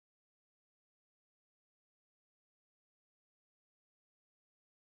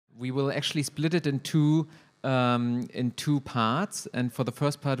we will actually split it in two parts. And for the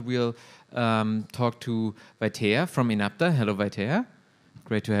first part, we'll talk to Vaitea from Enapter. Hello, Vaitea.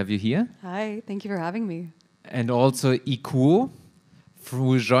 Great to have you here. Hi, thank you for having me. And also Ikuo,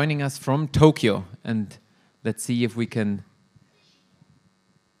 who is joining us from Tokyo. And let's see if we can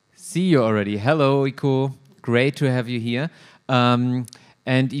see you already. Hello, Ikuo. Great to have you here.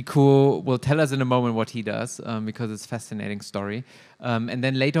 And Ikuo will tell us in a moment what he does, because it's a fascinating story. And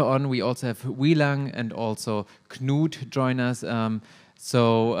then later on, we also have Leng and also Knut join us.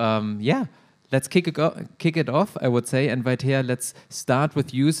 Yeah, let's kick it off, I would say. And Vaitea, let's start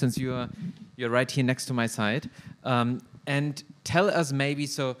with you, since you're right here next to my side. And tell us maybe,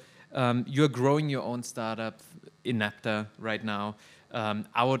 you're growing your own startup, Enapter, right now,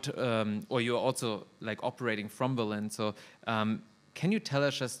 or you're also like operating from Berlin. So can you tell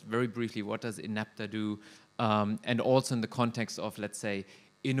us just very briefly what does Enapter do, and also in the context of, let's say,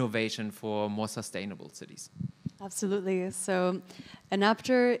 innovation for more sustainable cities? Absolutely. So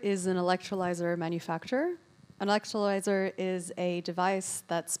Enapter is an electrolyzer manufacturer. An electrolyzer is a device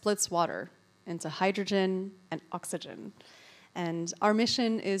that splits water into hydrogen and oxygen. And our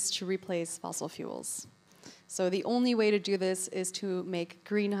mission is to replace fossil fuels. So the only way to do this is to make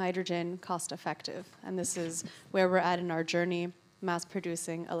green hydrogen cost effective. And this is where we're at in our journey, mass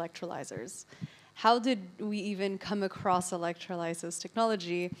producing electrolyzers. How did we even come across electrolysis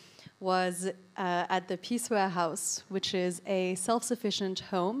technology was at the Pisua House, which is a self-sufficient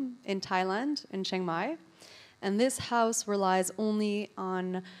home in Thailand, in Chiang Mai. And this house relies only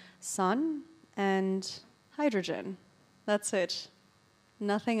on sun and hydrogen. That's it.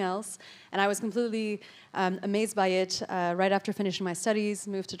 Nothing else. And I was completely amazed by it. Right after finishing my studies,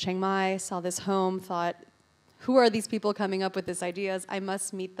 moved to Chiang Mai, saw this home, thought, who are these people coming up with these ideas? I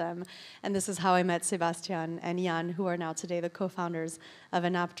must meet them. And this is how I met Sebastian and Jan, who are now today the co-founders of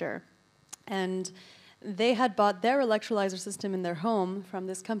Enapter. And they had bought their electrolyzer system in their home from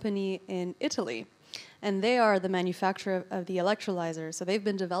this company in Italy. And they are the manufacturer of the electrolyzer. So they've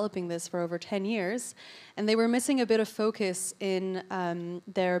been developing this for over 10 years. And they were missing a bit of focus in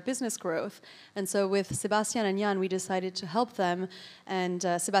their business growth. And so with Sebastian and Jan, we decided to help them. And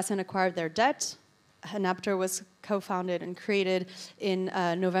Sebastian acquired their debt. Enapter was co-founded and created in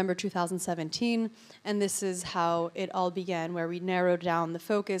November 2017. And this is how it all began, where we narrowed down the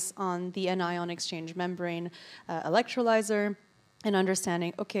focus on the anion exchange membrane electrolyzer, and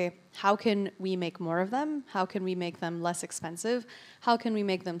understanding, okay, how can we make more of them? How can we make them less expensive? How can we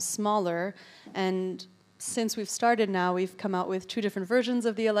make them smaller? And since we've started now, we've come out with 2 different versions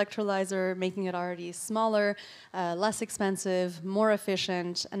of the electrolyzer, making it already smaller, less expensive, more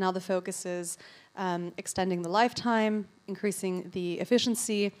efficient, and now the focus is extending the lifetime, increasing the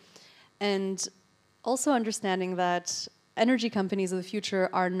efficiency, and also understanding that energy companies of the future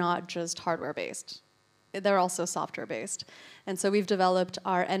are not just hardware-based. They're also software-based. And so we've developed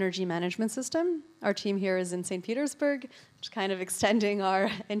our energy management system. Our team here is in St. Petersburg, which is kind of extending our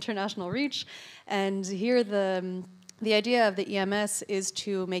international reach. And here the idea of the EMS is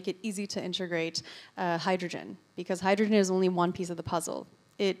to make it easy to integrate hydrogen, because hydrogen is only one piece of the puzzle.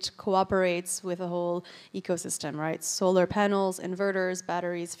 It cooperates with a whole ecosystem, right? Solar panels, inverters,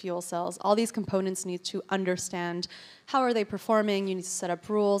 batteries, fuel cells, all these components need to understand how are they performing. You need to set up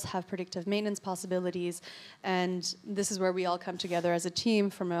rules, have predictive maintenance possibilities, and this is where we all come together as a team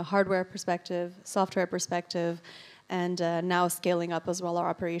from a hardware perspective, software perspective, and now scaling up as well our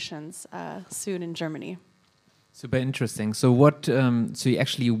operations soon in Germany. Super interesting. So what? So you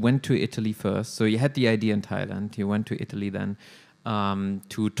actually went to Italy first. So you had the idea in Thailand. You went to Italy then.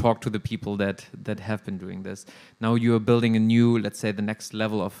 To talk to the people that have been doing this. Now you are building a new, let's say, the next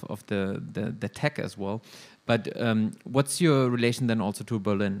level of the tech as well. But what's your relation then also to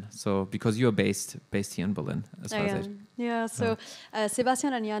Berlin? So because you're based here in Berlin, as far as I yeah. So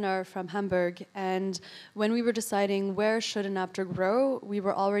Sebastian and Jan are from Hamburg, and when we were deciding where should Enapter grow, we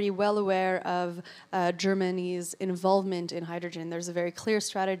were already well aware of Germany's involvement in hydrogen. There's a very clear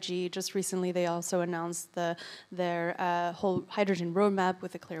strategy. Just recently, they also announced their whole hydrogen roadmap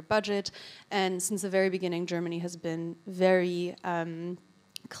with a clear budget, and since the very beginning, Germany has been very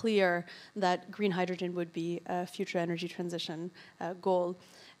clear that green hydrogen would be a future energy transition goal.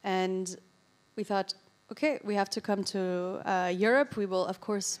 And we thought, okay, we have to come to Europe. We will, of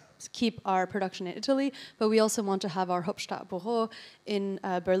course, keep our production in Italy, but we also want to have our Hauptstadtbüro in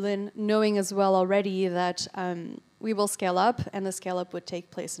Berlin, knowing as well already that we will scale up, and the scale up would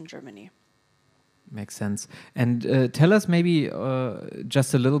take place in Germany. Makes sense. And tell us maybe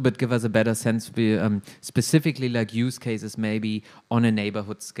just a little bit, give us a better sense, specifically like use cases maybe on a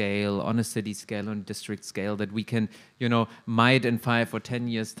neighborhood scale, on a city scale, on a district scale that we can, might in 5 or 10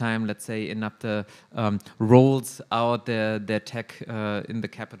 years time, let's say Enapter rolls out their tech in the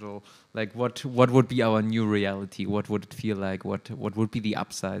capital. Like what would be our new reality? What would it feel like? What would be the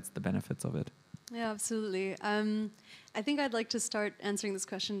upsides, the benefits of it? Yeah, absolutely. I think I'd like to start answering this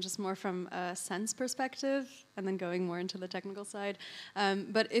question just more from a sense perspective and then going more into the technical side.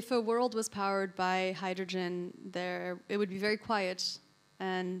 But if a world was powered by hydrogen, it would be very quiet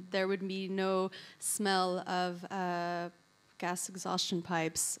and there would be no smell of gas exhaustion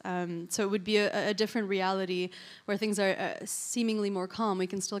pipes. So it would be a different reality where things are seemingly more calm. We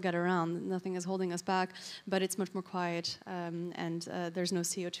can still get around. Nothing is holding us back, but it's much more quiet and there's no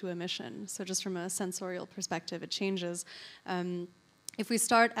CO2 emission. So just from a sensorial perspective, it changes. If we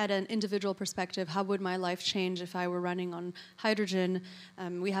start at an individual perspective, how would my life change if I were running on hydrogen?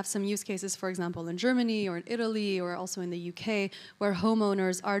 We have some use cases, for example, in Germany or in Italy or also in the UK, where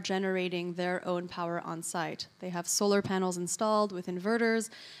homeowners are generating their own power on site. They have solar panels installed with inverters,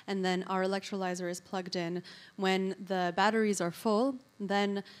 and then our electrolyzer is plugged in. When the batteries are full,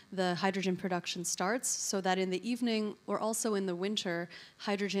 then the hydrogen production starts, so that in the evening or also in the winter,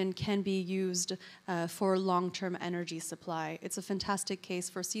 hydrogen can be used for long-term energy supply. It's a fantastic case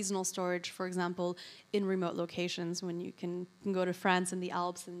for seasonal storage, for example, in remote locations when you can go to France in the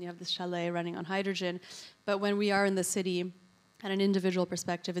Alps and you have this chalet running on hydrogen. But when we are in the city, at an individual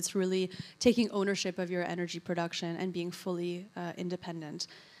perspective, it's really taking ownership of your energy production and being fully independent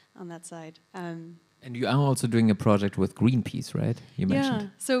on that side. And you are also doing a project with Greenpeace, right? You mentioned. Yeah,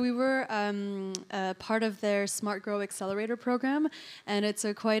 so we were part of their Smart Grow Accelerator program, and it's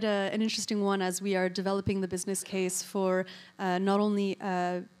quite an interesting one as we are developing the business case for not only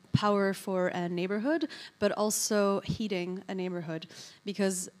power for a neighborhood, but also heating a neighborhood,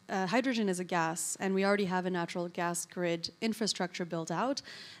 because hydrogen is a gas, and we already have a natural gas grid infrastructure built out,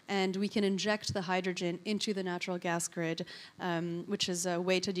 and we can inject the hydrogen into the natural gas grid, which is a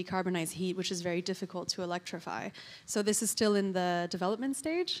way to decarbonize heat, which is very difficult to electrify. So this is still in the development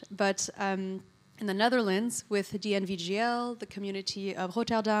stage, but in the Netherlands, with DNVGL, the community of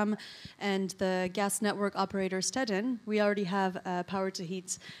Rotterdam, and the gas network operator Stedin, we already have a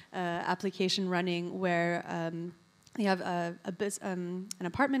power-to-heat application running where we have an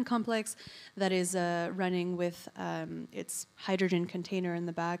apartment complex that is running with its hydrogen container in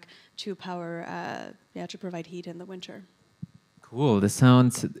the back to power, to provide heat in the winter. Cool.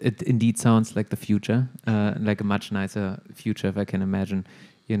 It indeed sounds like the future, like a much nicer future, if I can imagine,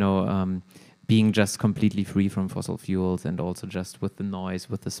 being just completely free from fossil fuels and also just with the noise,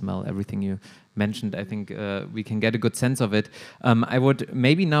 with the smell, everything you mentioned. I think we can get a good sense of it. I would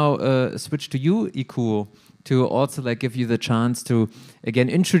maybe now switch to you, Ikuo, to also give you the chance to, again,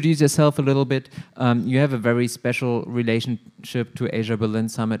 introduce yourself a little bit. You have a very special relationship to AsiaBerlin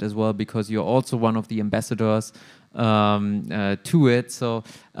Summit as well, because you're also one of the ambassadors to it. So,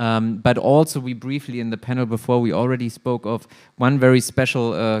 but also we briefly in the panel before, we already spoke of one very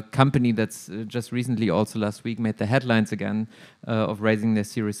special company that's just recently, also last week, made the headlines again of raising their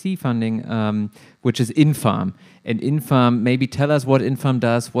Series C funding, which is Infarm. And Infarm, maybe tell us what Infarm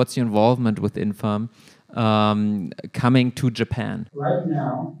does, what's your involvement with Infarm coming to Japan? Right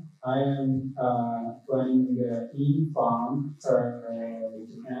now, I am running the Infarm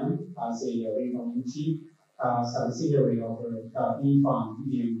Japan as a regional chief subsidiary of Infarm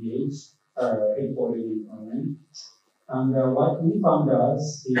EMBH, headquartered in Cowan. And what Infarm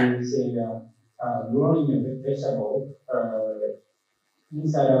does is growing a vegetable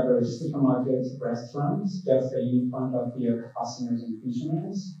inside of the supermarket restaurants, just in front of your customers and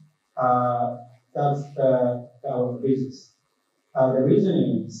consumers. That's our business. The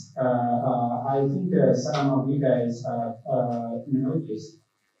reason is, I think some of you guys have noticed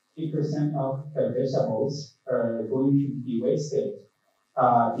 50% of the vegetables are going to be wasted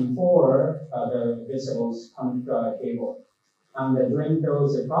before the vegetables come to our table. And during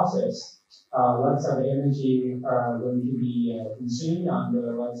those process, lots of energy are going to be consumed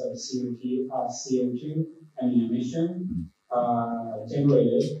and lots of CO2 and emission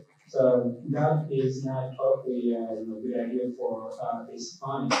generated. So that is not totally a good idea for this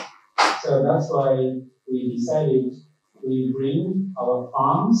planet. So that's why we decided we bring our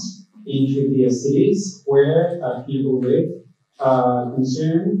farms into the cities where people live,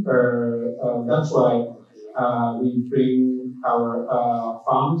 consume. That's why we bring our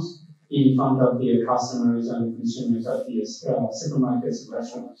farms in front of the customers and consumers at the supermarkets and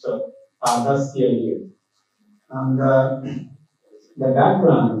restaurants. So that's the idea. And the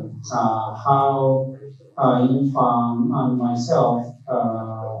background, how Infarm and myself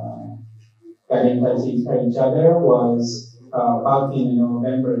got in touch with each other was back in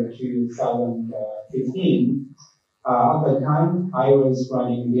November 2015. At the time, I was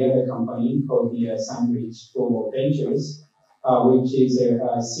running the other company called the Sandwich Global Ventures, which is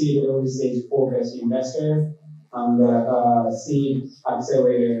a seed early stage focused investor and seed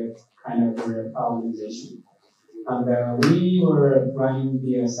accelerator kind of organization. And we were running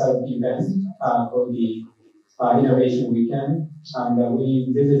the startup event called the Innovation Weekend, and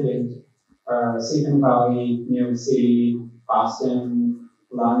we visited Silicon Valley, New York City, Boston,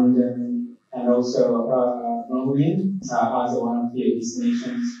 London, and also Berlin as one of the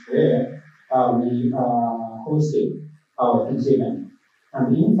destinations where we hosted our event.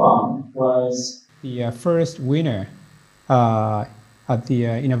 And Infarm was the first winner at the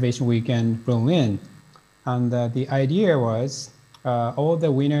Innovation Weekend Berlin. And the idea was all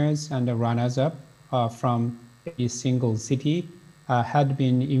the winners and the runners-up from a single city had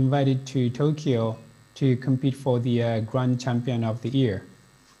been invited to Tokyo to compete for the Grand Champion of the Year.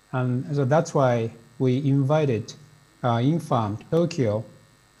 And so that's why we invited Infarm to Tokyo.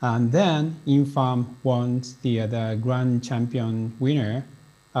 And then Infarm won the Grand Champion winner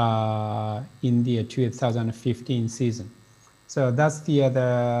in the 2015 season. So that's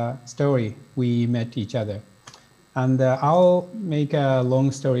the story. We met each other. And I'll make a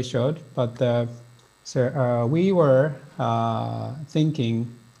long story short, but so we were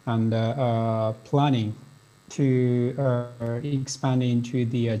thinking and planning to expand into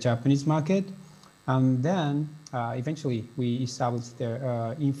the Japanese market. And then eventually we established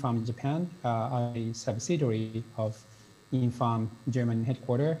the Infarm Japan, a subsidiary of Infarm German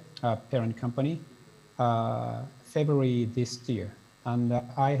headquarters, parent company, February this year. And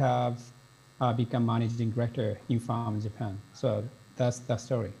I have become managing director in Infarm Japan. So that's the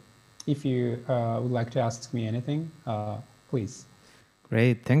story. If you would like to ask me anything, please.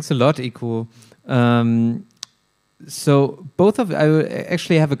 Great, thanks a lot, Ikuo. So both of I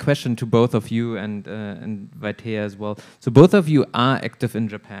actually have a question to both of you and Vaitea as well. So both of you are active in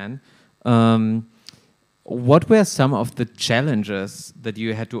Japan. What were some of the challenges that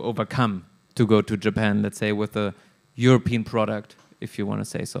you had to overcome to go to Japan, let's say with a European product, if you want to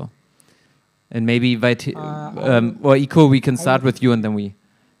say so? And maybe Vaitea, or Ikuo, we can start with you and then we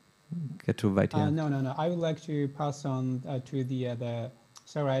get to Vaitea. No. I would like to pass on to the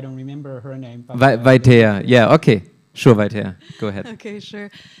sorry, I don't remember her name. But Vaitea, yeah, okay. Sure, Vaitea, go ahead. Okay, sure.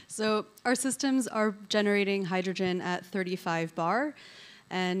 So our systems are generating hydrogen at 35 bar,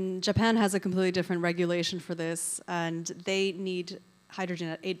 and Japan has a completely different regulation for this, and they need hydrogen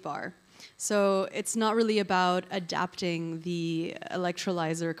at 8 bar. So it's not really about adapting the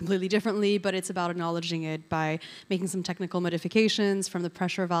electrolyzer completely differently, but it's about acknowledging it by making some technical modifications from the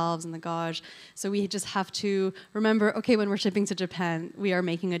pressure valves and the gauge. So we just have to remember, okay, when we're shipping to Japan, we are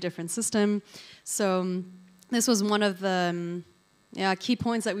making a different system. So this was one of the key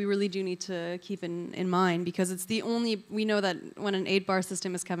points that we really do need to keep in mind, because it's the only, we know that when an 8 bar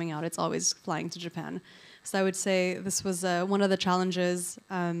system is coming out, it's always flying to Japan. So I would say this was one of the challenges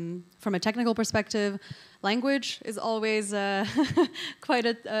from a technical perspective. Language is always quite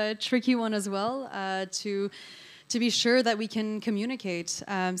a tricky one as well to be sure that we can communicate.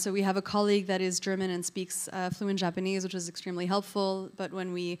 So we have a colleague that is German and speaks fluent Japanese, which is extremely helpful. But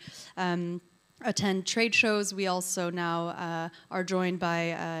when we attend trade shows, we also now are joined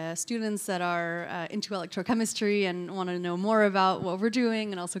by students that are into electrochemistry and want to know more about what we're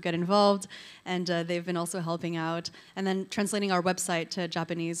doing and also get involved, and they've been also helping out. And then translating our website to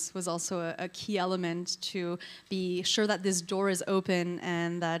Japanese was also a key element to be sure that this door is open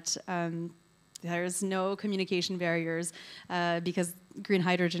and that there's no communication barriers, because green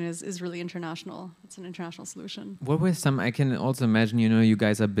hydrogen is really international. It's an international solution. What were some, I can also imagine, you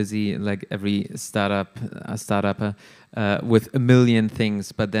guys are busy like every startup with a million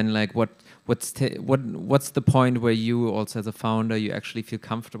things, but then like what's the point where you also as a founder, you actually feel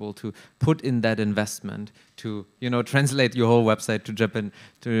comfortable to put in that investment to, translate your whole website to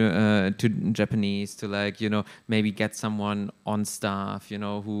Japanese, to like, maybe get someone on staff,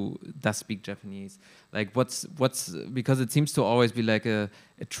 who does speak Japanese. Like what's because it seems to always be like a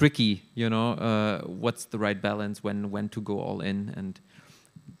tricky, what's the right balance when to go all in? And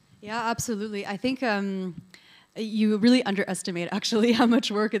yeah, absolutely. I think you really underestimate actually how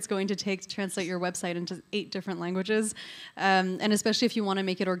much work it's going to take to translate your website into 8 different languages, and especially if you want to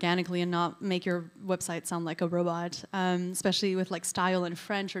make it organically and not make your website sound like a robot, especially with like style in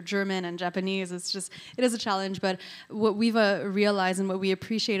French or German and Japanese. It is a challenge. But what we've realized and what we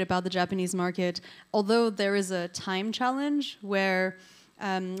appreciate about the Japanese market, although there is a time challenge where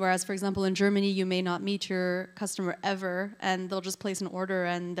whereas, for example, in Germany, you may not meet your customer ever, and they'll just place an order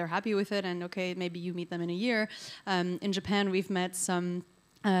and they're happy with it, and okay, maybe you meet them in a year. In Japan, we've met some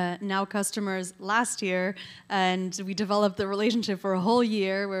now customers last year, and we developed the relationship for a whole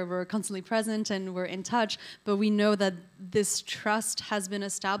year where we're constantly present and we're in touch, but we know that this trust has been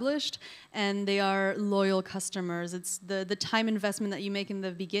established and they are loyal customers. It's the time investment that you make in the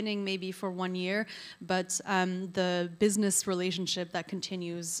beginning, maybe for 1 year, but the business relationship that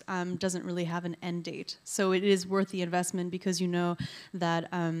continues doesn't really have an end date. So it is worth the investment because you know that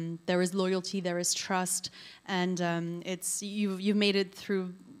there is loyalty, there is trust, and you've made it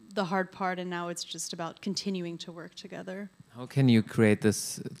through the hard part, and now it's just about continuing to work together. How can you create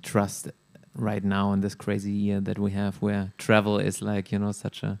this trust right now in this crazy year that we have, where travel is like, you know,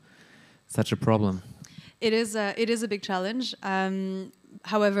 such a problem? It is a big challenge.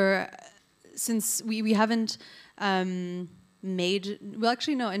 However, since we haven't well,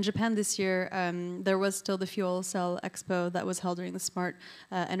 actually no, in Japan this year there was still the fuel cell expo that was held during the Smart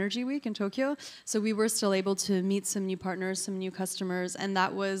Energy Week in Tokyo, so we were still able to meet some new partners, some new customers, and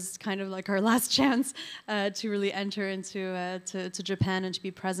that was kind of like our last chance to really enter into to Japan and to be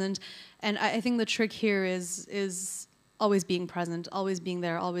present. And I think the trick here is always being present, always being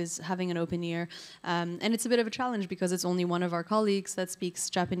there, always having an open ear. And it's a bit of a challenge because it's only one of our colleagues that speaks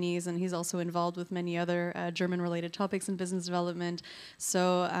Japanese, and he's also involved with many other German-related topics in business development.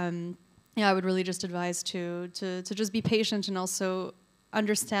 So yeah, I would really just advise to just be patient and also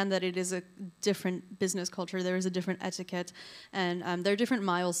understand that it is a different business culture. There is a different etiquette, and there are different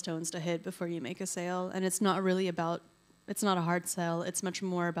milestones to hit before you make a sale. And it's not really about it's not a hard sell. It's much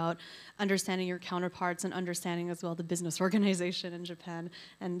more about understanding your counterparts and understanding as well the business organization in Japan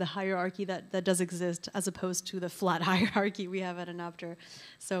and the hierarchy that does exist, as opposed to the flat hierarchy we have at Enapter.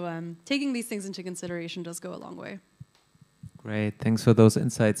 So taking these things into consideration does go a long way. Great, thanks for those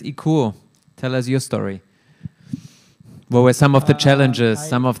insights. Ikuo, tell us your story. What were some of the challenges,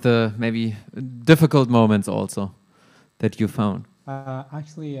 some of the maybe difficult moments also that you found?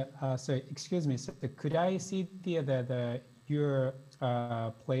 Actually, so excuse me. So could I see your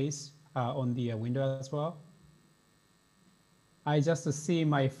place on the window as well? I just see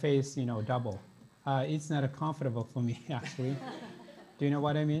my face, you know, double. It's not comfortable for me actually. Do you know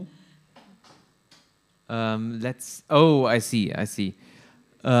what I mean? Oh, I see. I see.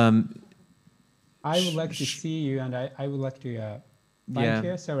 I would like to see you, and I would like to.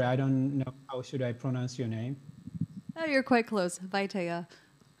 Vaitea. Sorry, I don't know how should I pronounce your name. Oh, you're quite close. Vaitea.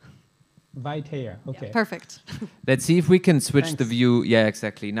 Vaitea, okay. Yeah, perfect. Let's see if we can switch the view. Yeah,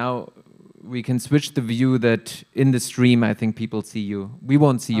 exactly. Now we can switch the view that in the stream, I think people see you. We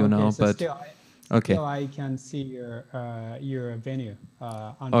won't see you now, so but... Still I can see your venue,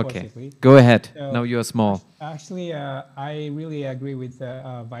 unfortunately. Okay, go ahead. So now you're small. Actually, I really agree with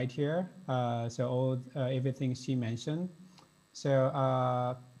Vaitea. So everything she mentioned.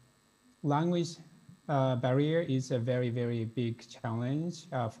 So language barrier is a very, very big challenge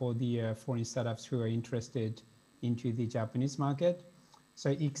for the foreign startups who are interested into the Japanese market.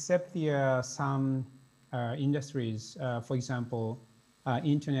 So except the some industries, for example,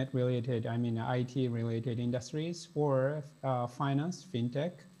 internet-related, I mean IT-related industries, or finance,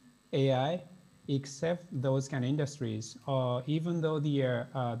 fintech, AI, except those kind of industries, even though the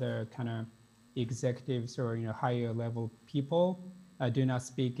kind of executives or higher level people do not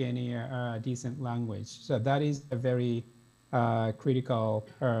speak any decent language. So that is a very critical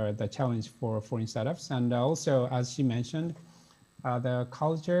the challenge for foreign startups. And also, as she mentioned, the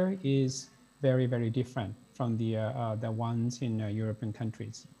culture is very, very different from the ones in European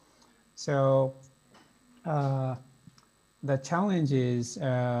countries. So the challenges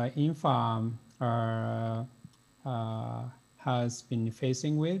Infarm has been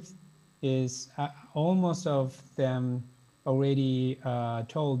facing with is almost of them already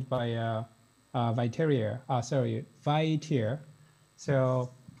told by Vaitea. So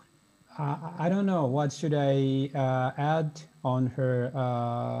I don't know what should I add on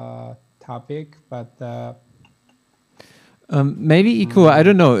her topic, but maybe Ikuo, I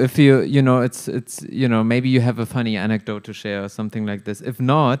don't know if it's maybe you have a funny anecdote to share or something like this. If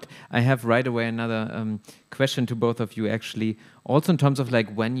not, I have right away another question to both of you actually, also in terms of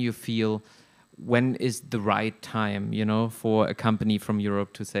like when you feel when is the right time, for a company from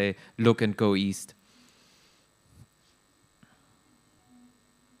Europe to say, look and go east?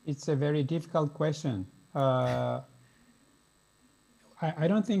 It's a very difficult question. I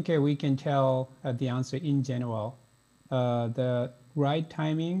don't think we can tell the answer in general. The right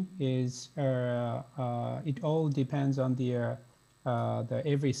timing is, it all depends on the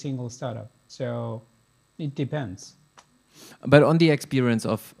every single startup. So it depends. But on the experience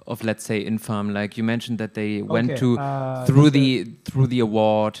of let's say Infarm, like you mentioned that they went Okay, to through the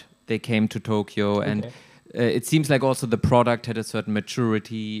award, they came to Tokyo, and okay. it seems like also the product had a certain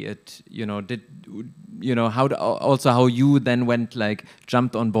maturity. It how you then went like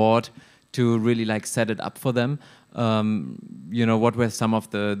jumped on board to really like set it up for them. What were some of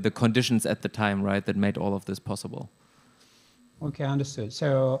the conditions at the time, right, that made all of this possible? Okay, understood.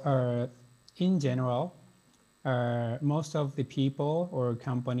 So in general, most of the people or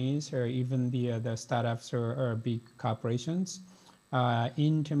companies or even the startups or big corporations,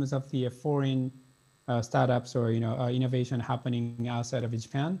 in terms of the foreign startups or innovation happening outside of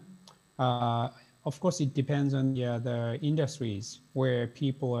Japan, of course it depends on the industries where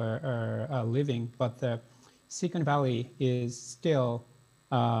people are living, but the Silicon Valley is still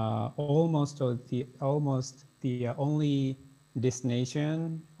almost the only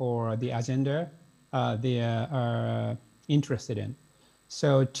destination or the agenda they are interested in.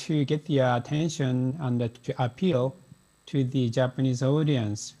 So to get the attention and to appeal to the Japanese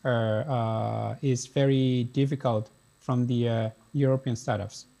audience is very difficult from the European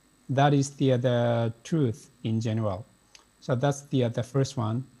startups. That is the truth in general. So that's the first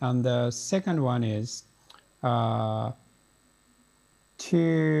one. And the second one is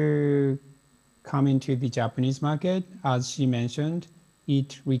to come into the Japanese market, as she mentioned,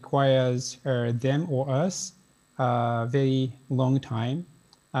 it requires them or us a very long time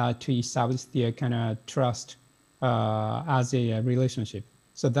to establish the kind of trust as a relationship.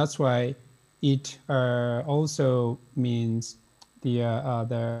 So that's why it also means the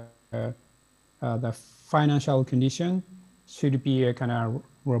financial condition should be kind of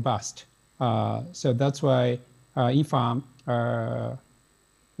robust. So that's why Infarm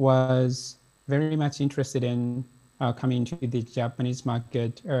was very much interested in coming to the Japanese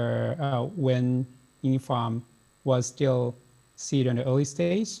market when Infarm was still seed on the early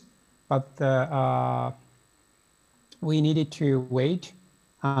stage, but we needed to wait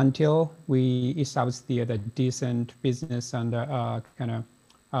until we established the decent business and kind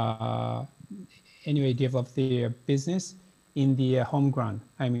of anyway develop the business in the homegrown,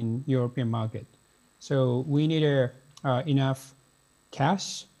 European market. So we needed enough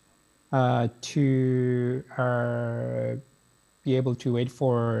cash to be able to wait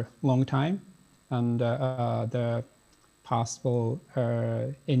for a long time and the possible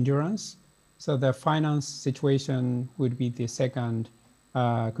endurance. So the finance situation would be the second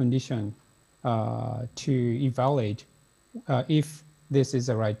condition to evaluate if this is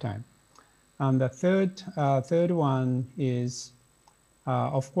the right time. And the third one is,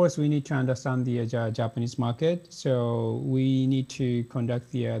 of course, we need to understand the Japanese market. So we need to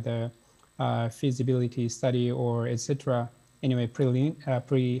conduct the feasibility study or etc. Anyway,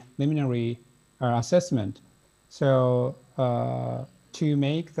 preliminary assessment. So to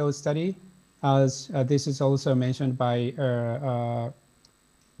make those study, as this is also mentioned by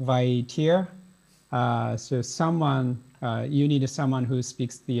Vaitea, so someone you need someone who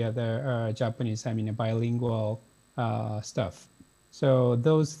speaks the Japanese, bilingual stuff. So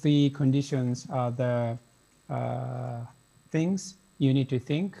those three conditions are the things you need to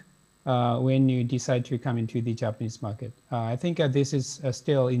think when you decide to come into the Japanese market. I think this is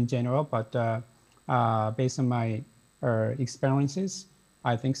still in general, but based on my experiences,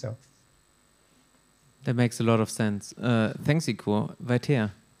 I think so. That makes a lot of sense. Thanks, Ikuo. Vaitea,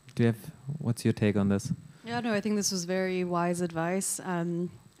 what's your take on this? Yeah, no, I think this was very wise advice.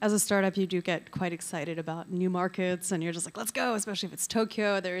 As a startup, you do get quite excited about new markets, and you're just like, let's go, especially if it's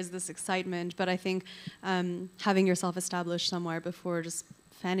Tokyo. There is this excitement. But I think having yourself established somewhere before just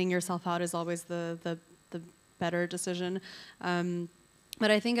fanning yourself out is always the better decision. But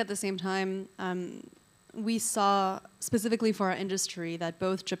I think at the same time, we saw, specifically for our industry, that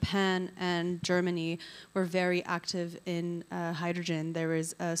both Japan and Germany were very active in hydrogen. There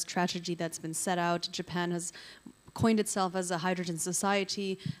is a strategy that's been set out. Japan has coined itself as a hydrogen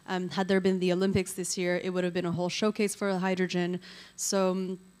society. Had there been the Olympics this year, it would have been a whole showcase for hydrogen.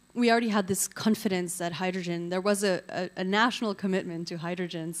 So we already had this confidence that hydrogen, there was a national commitment to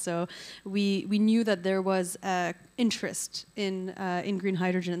hydrogen. So we knew that there was interest in green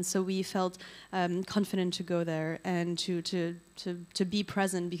hydrogen. So we felt confident to go there and to to be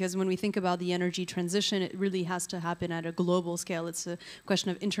present, because when we think about the energy transition, it really has to happen at a global scale. It's a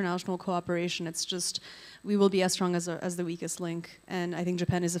question of international cooperation. It's just, we will be as strong as the weakest link. And I think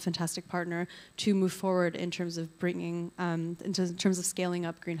Japan is a fantastic partner to move forward in terms of bringing, in terms of scaling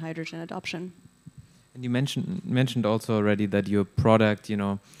up green hydrogen adoption. And you mentioned also already that your product, you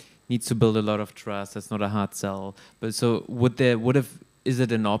know, needs to build a lot of trust. That's not a hard sell. But so is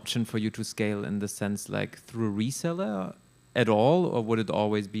it an option for you to scale in the sense like through a reseller at all, or would it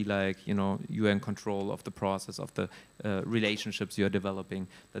always be like, you know, you're in control of the process of the relationships you're developing,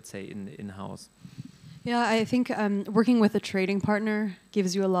 let's say in-house? Yeah, I think working with a trading partner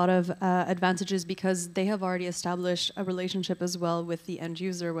gives you a lot of advantages, because they have already established a relationship as well with the end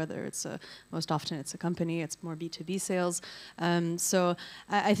user, whether it's most often it's a company, it's more B2B sales. So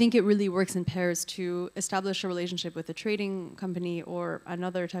I think it really works in pairs to establish a relationship with a trading company or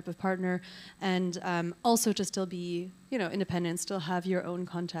another type of partner, and also to still be, you know, independent, still have your own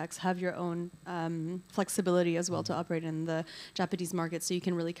contacts, have your own flexibility as well to operate in the Japanese market, so you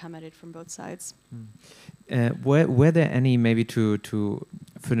can really come at it from both sides. Were there any, maybe to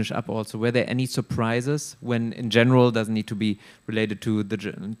finish up also, were there any surprises when, in general, doesn't need to be related to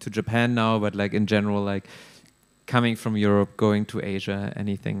Japan now, but like in general, like coming from Europe, going to Asia,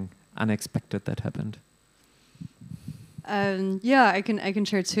 anything unexpected that happened? Yeah, I can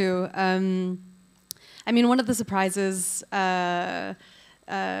share too. I mean, one of the surprises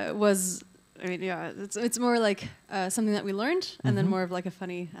was, I mean, yeah, it's more like something that we learned, and then more of like a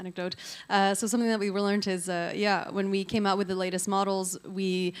funny anecdote. So something that we learned is, yeah, when we came out with the latest models,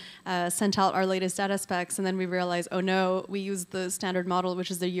 we sent out our latest data specs, and then we realized, oh no, we used the standard model, which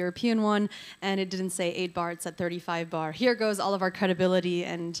is the European one, and it didn't say 8 bar, it said 35 bar. Here goes all of our credibility,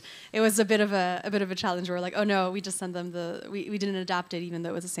 and it was a bit of a challenge. We're like, oh no, we just sent them we didn't adapt it, even though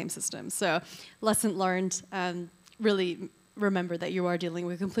it was the same system. So lesson learned. Really remember that you are dealing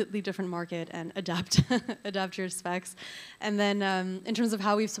with a completely different market, and adapt your specs. And then in terms of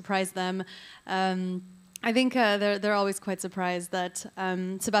how we've surprised them, I think they're always quite surprised that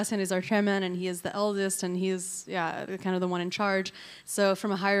Sebastian is our chairman, and he is the eldest, and he is, yeah, kind of the one in charge. So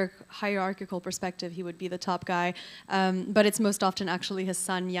from a hierarchical perspective, he would be the top guy. But it's most often actually his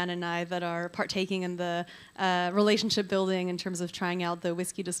son, Jan, and I that are partaking in the relationship building in terms of trying out the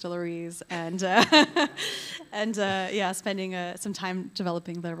whiskey distilleries and, yeah, spending some time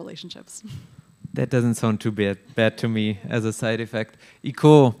developing the relationships. That doesn't sound too bad to me as a side effect.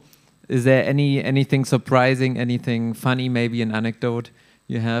 Ikuo, is there anything surprising, anything funny, maybe an anecdote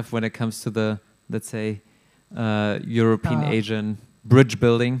you have when it comes to the, let's say, European-Asian bridge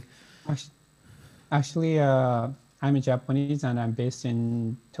building? Actually, I'm Japanese and I'm based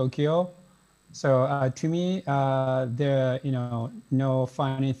in Tokyo. So to me, there are no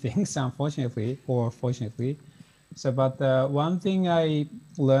funny things, unfortunately or fortunately. So, but the one thing I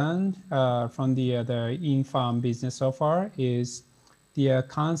learned from the Infarm business so far is the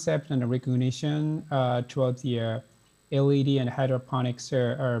concept and the recognition towards the LED and hydroponics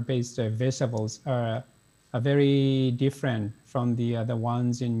based vegetables are very different from the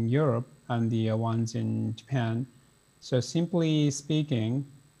ones in Europe and the ones in Japan. So simply speaking,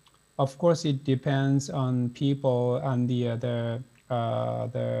 of course, it depends on people and the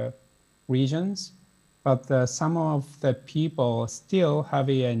regions, but some of the people still have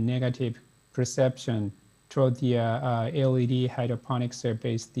a negative perception toward the LED hydroponics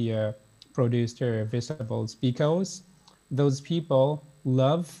based produced vegetables, because those people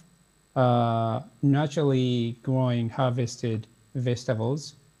love naturally growing harvested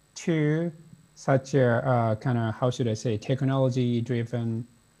vegetables to such a kind of, how should I say, technology driven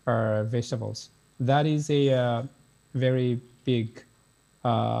vegetables. That is a very big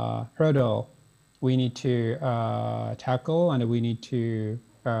hurdle we need to tackle and we need to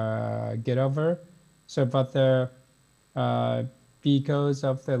get over. So, but because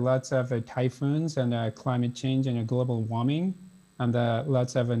of the lots of typhoons and climate change and global warming and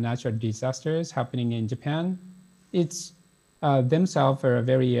lots of natural disasters happening in Japan, it's themselves are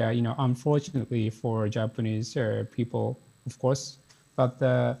very, unfortunately for Japanese people, of course, but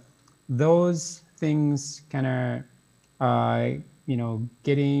those things kind of,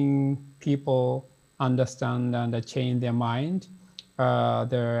 getting people understand and change their mind,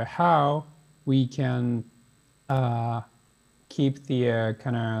 how we can keep the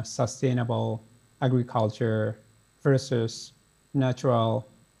kind of sustainable agriculture versus natural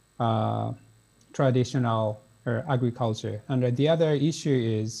traditional agriculture. And the other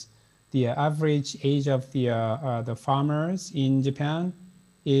issue is the average age of the farmers in Japan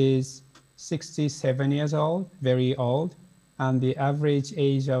is 67 years old, very old. And the average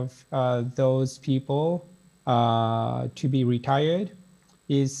age of those people to be retired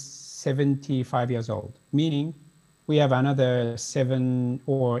is 75 years old, meaning we have another 7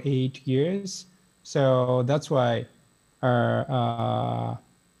 or 8 years. So that's why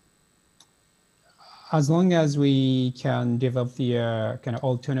as long as we can develop the kind of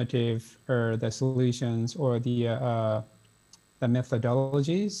alternative or the solutions or the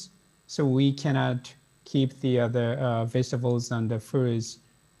methodologies, so we cannot keep the other vegetables and the fruits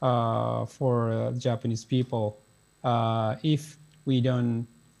for Japanese people if we don't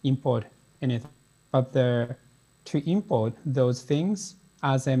import anything. But to import those things,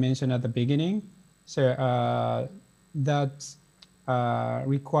 as I mentioned at the beginning, so that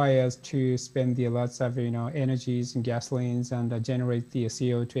requires to spend the lots of energies and gasolines and generate the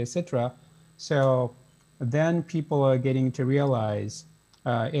CO2, etc. So then people are getting to realize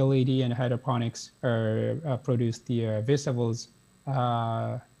LED and hydroponics produce the vegetables,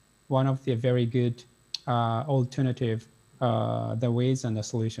 one of the very good alternative the ways and the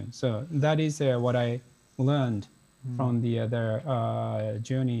solution. So that is what I learned from the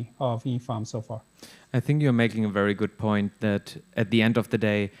journey of Infarm so far. I think you're making a very good point that at the end of the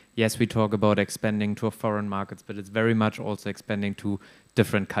day, yes, we talk about expanding to foreign markets, but it's very much also expanding to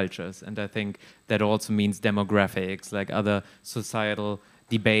different cultures. And I think that also means demographics, like other societal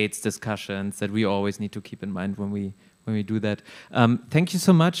debates, discussions that we always need to keep in mind when we do that. Thank you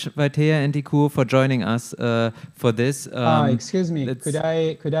so much, Vaitea and Ikuo, for joining us for this. Excuse me, could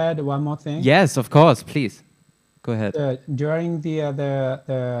I add one more thing? Yes, of course, please. Go ahead. During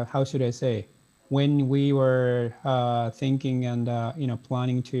the how should I say, when we were thinking and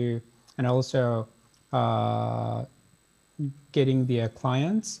planning to, and also getting the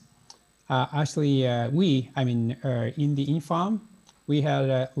clients, actually in the Infarm, we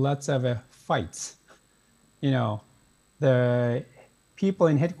had lots of fights. The people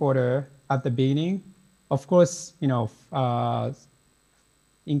in headquarters at the beginning, of course,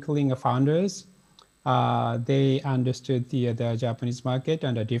 including the founders, they understood the Japanese market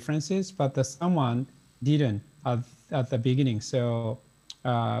and the differences, but someone didn't at the beginning. So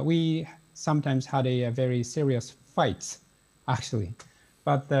we sometimes had a very serious fights, actually.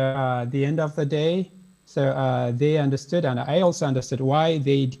 But the end of the day, so they understood, and I also understood why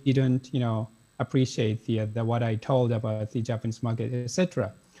they didn't, appreciate the what I told about the Japanese market,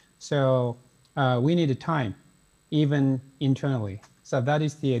 etc. So we needed time, even internally. So that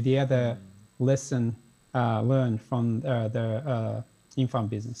is the other lesson learned from the Infarm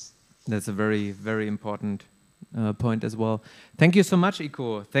business. That's a very, very important point as well. Thank you so much,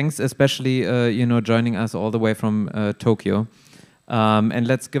 Ikuo. Thanks especially, joining us all the way from Tokyo. And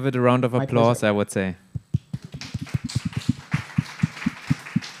let's give it a round of applause, I would say.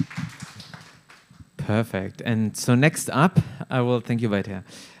 Perfect. And so next up, thank you, Vaitea.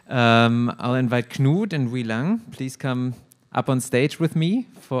 I'll invite Knut and Leng. Please come up on stage with me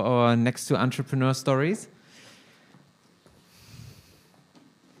for our next two entrepreneur stories.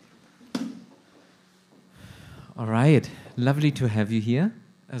 All right, lovely to have you here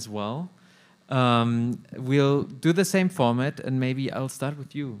as well. We'll do the same format, and maybe I'll start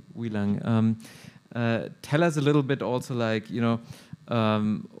with you, Leng. Tell us a little bit also,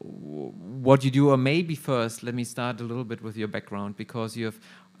 what you do, or maybe first, let me start a little bit with your background, because you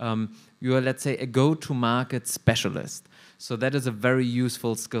are, let's say, a go-to-market specialist. So that is a very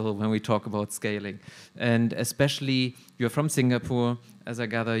useful skill when we talk about scaling. And especially, you're from Singapore. As I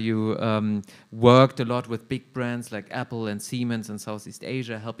gather, you worked a lot with big brands like Apple and Siemens in Southeast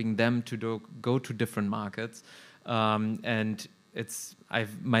Asia, helping them to go to different markets. And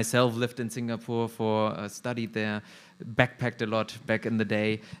I've myself lived in Singapore studied there, backpacked a lot back in the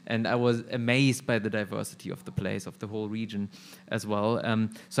day, and I was amazed by the diversity of the place, of the whole region as well.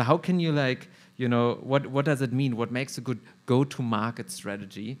 So how can you what does it mean? What makes a good go-to-market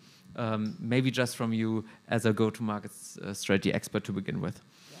strategy? Maybe just from you as a go-to-market strategy expert to begin with.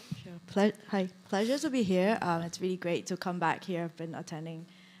 Yeah, sure. Hi, pleasure to be here. It's really great to come back here. I've been attending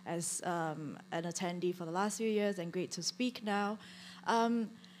as an attendee for the last few years, and great to speak now.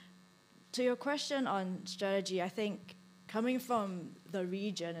 To your question on strategy, I think coming from the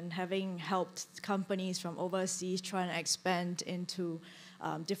region and having helped companies from overseas trying to expand into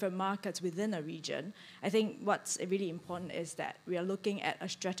different markets within a region, I think what's really important is that we are looking at a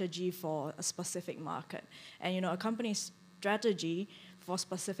strategy for a specific market. And a company's strategy for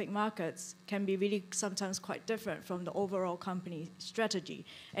specific markets can be really sometimes quite different from the overall company strategy.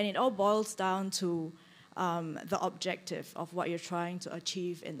 And it all boils down to the objective of what you're trying to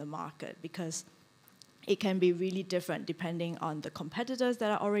achieve in the market, because it can be really different depending on the competitors that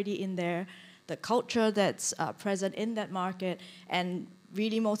are already in there, the culture that's present in that market, and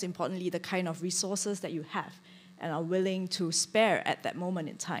really most importantly, the kind of resources that you have and are willing to spare at that moment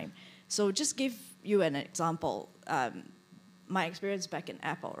in time. So just give you an example, my experience back in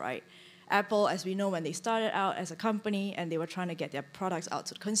Apple, right? Apple, as we know, when they started out as a company and they were trying to get their products out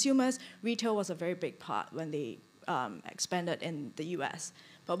to consumers, retail was a very big part when they expanded in the US.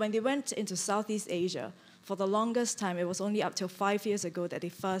 But when they went into Southeast Asia, for the longest time, it was only up till 5 years ago that they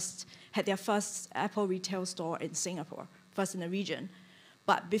first had their first Apple retail store in Singapore, first in the region.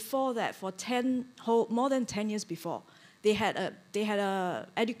 But before that, for more than 10 years before, they had a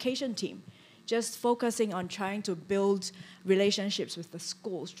education team just focusing on trying to build relationships with the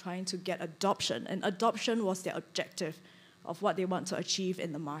schools, trying to get adoption. And adoption was their objective of what they want to achieve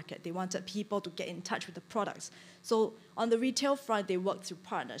in the market. They wanted people to get in touch with the products. So on the retail front, they worked through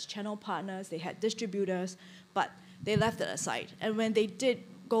partners, channel partners, they had distributors, but they left it aside. And when they did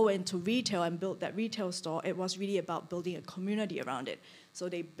go into retail and build that retail store, it was really about building a community around it. So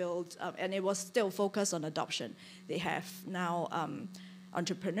they built, and it was still focused on adoption. They have now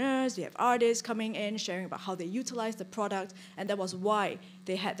entrepreneurs, they have artists coming in, sharing about how they utilize the product, and that was why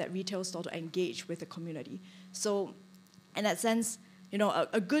they had that retail store to engage with the community. So in that sense, you know,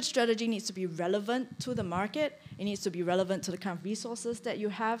 a good strategy needs to be relevant to the market. It needs to be relevant to the kind of resources that you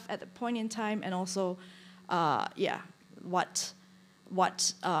have at the point in time, and also, what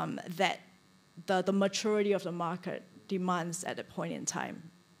the maturity of the market demands at the point in time.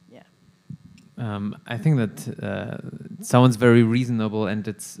 I think that sounds very reasonable, and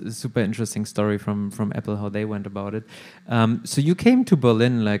it's a super interesting story from Apple, how they went about it. So you came to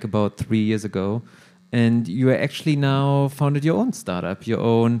Berlin like about 3 years ago, and you actually now founded your own startup, your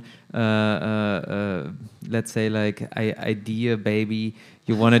own, let's say, like idea baby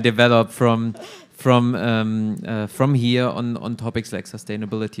you want to develop from here on topics like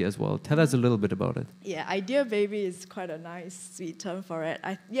sustainability as well. Tell us a little bit about it. Yeah, idea baby is quite a nice, sweet term for it.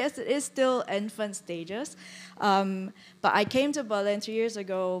 Yes, it is still infant stages, but I came to Berlin 3 years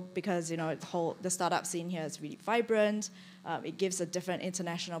ago because, you know, the startup scene here is really vibrant. It gives a different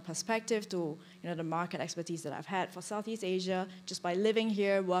international perspective to, you know, the market expertise that I've had for Southeast Asia just by living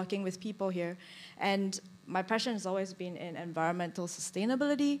here, working with people here. And my passion has always been in environmental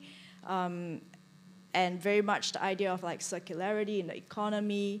sustainability, and very much the idea of like circularity in the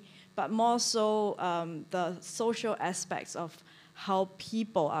economy, but more so the social aspects of how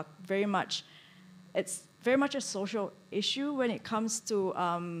people are it's very much a social issue when it comes to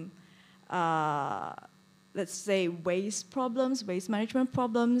let's say waste management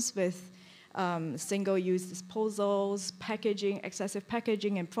problems with single-use disposals, packaging, excessive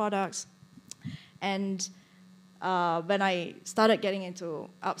packaging in products. And when I started getting into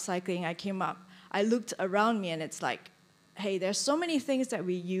upcycling, I looked around me and it's like, hey, there's so many things that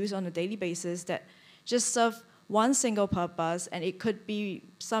we use on a daily basis that just serve one single purpose, and it could be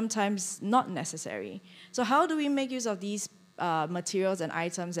sometimes not necessary. So how do we make use of these materials and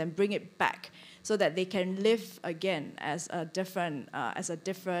items and bring it back so that they can live again as a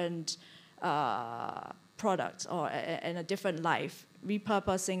different product or in a different life,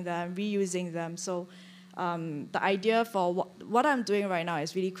 repurposing them, reusing them. So the idea for what I'm doing right now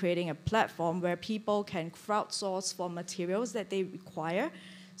is really creating a platform where people can crowdsource for materials that they require.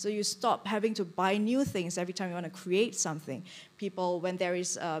 So you stop having to buy new things every time you want to create something. People, when there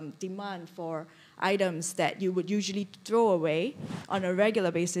is demand for items that you would usually throw away on a regular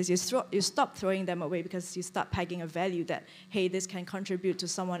basis, you stop throwing them away because you start pegging a value that, hey, this can contribute to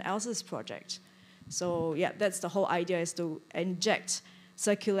someone else's project. So yeah, that's the whole idea, is to inject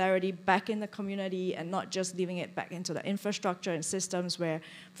circularity back in the community and not just leaving it back into the infrastructure and systems where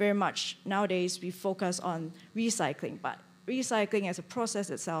very much nowadays we focus on recycling. But recycling as a process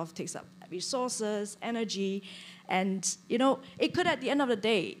itself takes up resources, energy, and you know, it could at the end of the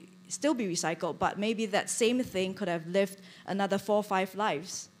day still be recycled, but maybe that same thing could have lived another 4 or 5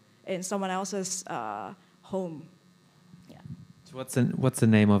 lives in someone else's home. Yeah. So what's the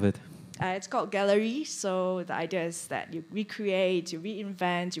name of it? It's called GallerRe. So the idea is that you recreate, you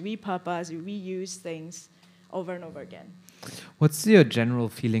reinvent, you repurpose, you reuse things over and over again. What's your general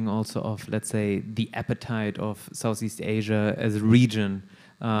feeling also of, let's say, the appetite of Southeast Asia as a region?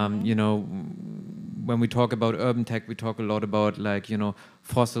 You know, when we talk about urban tech, we talk a lot about, like, you know,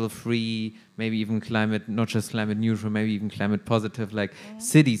 fossil-free, maybe even climate, not just climate neutral, maybe even climate positive, like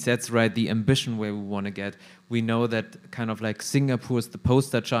cities. That's right, the ambition where we want to get. We know that kind of like Singapore is the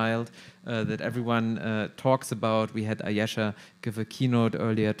poster child that everyone talks about. We had Ayesha give a keynote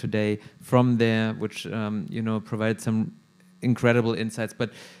earlier today from there, which, you know, provided some incredible insights.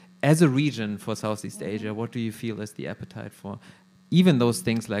 But as a region for Southeast Asia, what do you feel is the appetite for even those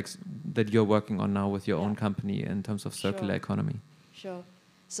things like that you're working on now with your own company in terms of circular economy? Sure.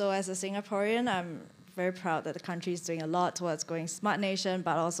 So as a Singaporean, I'm very proud that the country is doing a lot towards going smart nation,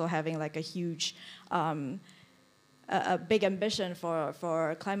 but also having like a huge, a big ambition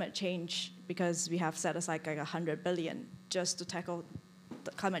for climate change, because we have set aside like 100 billion just to tackle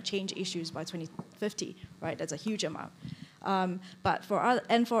the climate change issues by 2050, right? That's a huge amount. But for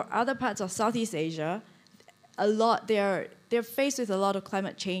other parts of Southeast Asia, they're faced with a lot of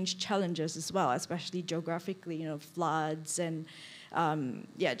climate change challenges as well, especially geographically, you know, floods and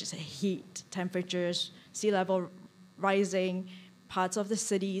just heat, temperatures, sea level rising, parts of the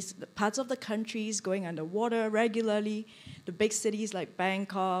cities, parts of the countries going underwater regularly. The big cities like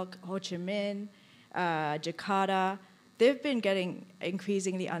Bangkok, Ho Chi Minh, Jakarta, they've been getting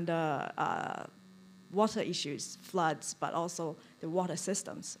increasingly under water issues, floods, but also the water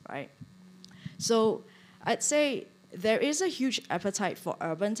systems, right? So I'd say there is a huge appetite for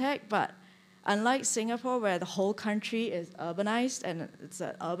urban tech, but unlike Singapore, where the whole country is urbanized and it's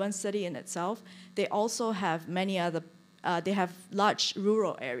an urban city in itself, they also have many other, they have large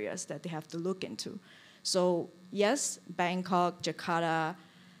rural areas that they have to look into. So yes, Bangkok, Jakarta,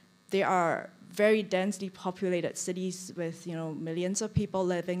 they are very densely populated cities with, you know, millions of people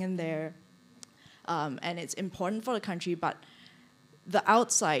living in there, and it's important for the country. But the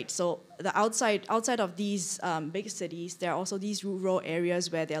outside, so the outside of these big cities, there are also these rural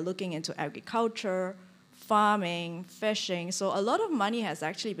areas where they're looking into agriculture, farming, fishing. So a lot of money has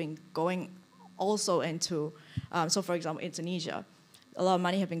actually been going also into, so for example, Indonesia, a lot of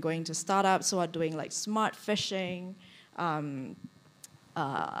money have been going to startups who are doing like smart fishing, urban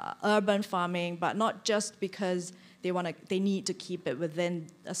farming, but not just because they need to keep it within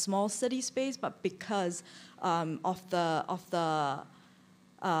a small city space, but because of the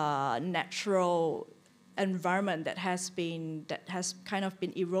natural environment that has kind of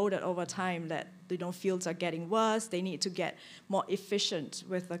been eroded over time, that, you know, fields are getting worse. They need to get more efficient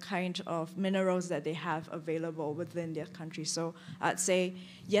with the kind of minerals that they have available within their country. So I'd say,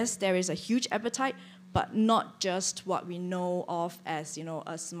 yes, there is a huge appetite, but not just what we know of as, you know,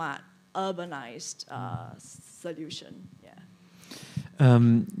 a smart, urbanized solution. Yeah.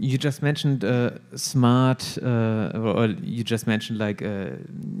 You just mentioned smart, or you just mentioned like,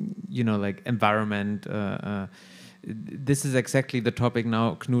 you know, like environment. This is exactly the topic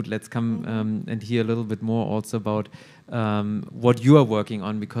now. Knut, let's come and hear a little bit more also about what you are working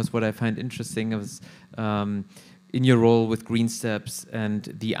on, because what I find interesting is in your role with Green Steps and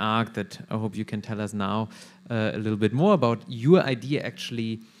the ARC, that I hope you can tell us now a little bit more about. Your idea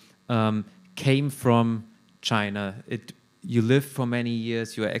actually came from China. You lived for many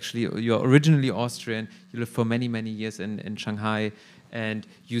years. You're originally Austrian. You lived for many, many years in Shanghai, and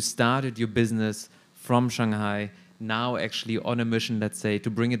you started your business from Shanghai, now actually on a mission, let's say, to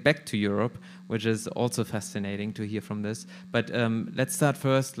bring it back to Europe, which is also fascinating to hear from this. But let's start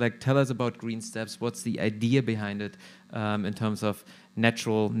first, like, tell us about Green Steps. What's the idea behind it in terms of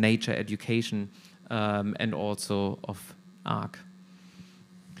nature education and also of ARC?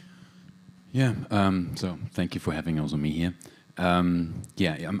 Yeah, so thank you for having also me here.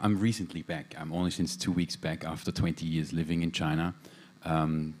 I'm recently back. I'm only since 2 weeks back after 20 years living in China.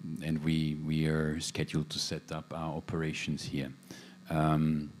 And we are scheduled to set up our operations here.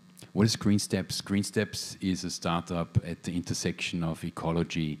 What is Green Steps? Green Steps is a startup at the intersection of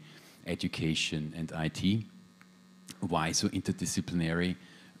ecology, education, and IT. Why so interdisciplinary?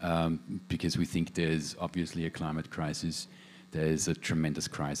 Because we think there's obviously a climate crisis. There is a tremendous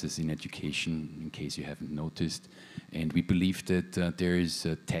crisis in education, in case you haven't noticed. And we believe that there is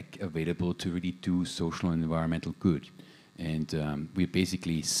tech available to really do social and environmental good. And we're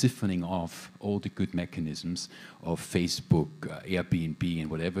basically siphoning off all the good mechanisms of Facebook, Airbnb,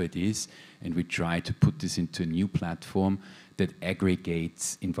 and whatever it is, and we try to put this into a new platform that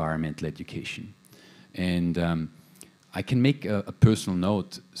aggregates environmental education. And I can make a personal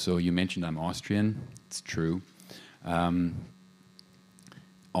note. So you mentioned I'm Austrian. It's true.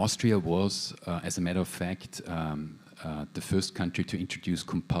 Austria was, as a matter of fact, the first country to introduce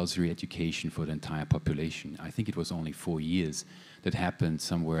compulsory education for the entire population. I think it was only 4 years. That happened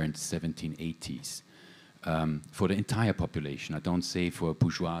somewhere in the 1780s. For the entire population. I don't say for a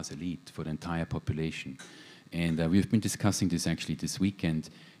bourgeois elite, for the entire population. And we've been discussing this actually this weekend.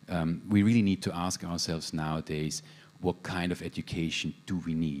 We really need to ask ourselves nowadays, what kind of education do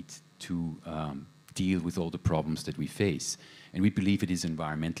we need to deal with all the problems that we face? And we believe it is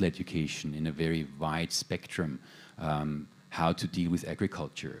environmental education in a very wide spectrum. How to deal with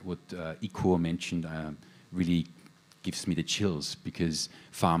agriculture. What Ikuo mentioned really gives me the chills because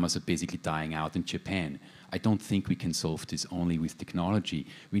farmers are basically dying out in Japan. I don't think we can solve this only with technology.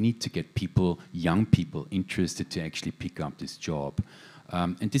 We need to get people, young people, interested to actually pick up this job.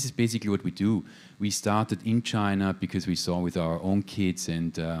 And this is basically what we do. We started in China because we saw with our own kids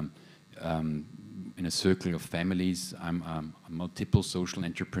and in a circle of families. I'm a multiple social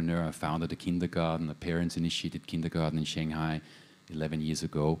entrepreneur. I founded a kindergarten, a parents-initiated kindergarten in Shanghai 11 years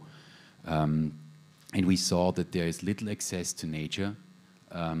ago. And we saw that there is little access to nature,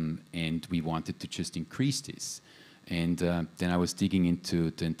 and we wanted to just increase this. And then I was digging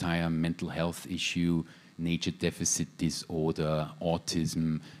into the entire mental health issue, nature deficit disorder,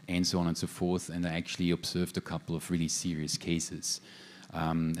 autism, and so on and so forth, and I actually observed a couple of really serious cases.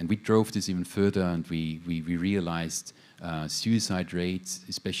 And we drove this even further, and we realized suicide rates,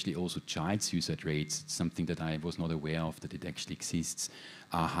 especially also child suicide rates, something that I was not aware of, that it actually exists,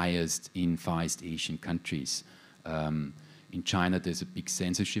 are highest in Far East Asian countries. In China, there's a big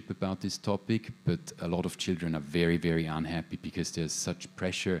censorship about this topic, but a lot of children are very, very unhappy because there's such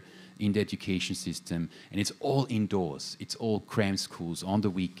pressure in the education system, and it's all indoors. It's all cram schools on the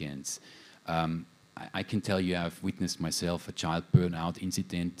weekends. I can tell you I've witnessed myself a child burnout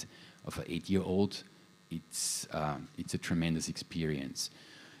incident of an 8-year-old. It's a tremendous experience.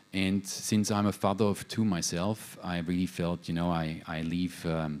 And since I'm a father of 2 myself, I really felt, you know, I leave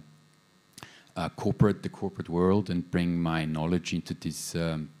the corporate world and bring my knowledge into this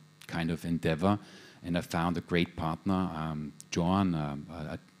kind of endeavor. And I found a great partner, Johan,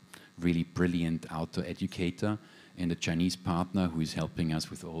 a really brilliant outdoor educator, and a Chinese partner who is helping us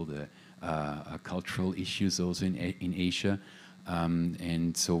with all the cultural issues also in Asia.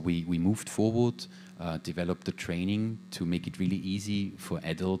 And so we moved forward, developed the training to make it really easy for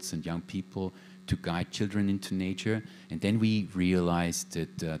adults and young people to guide children into nature. And then we realized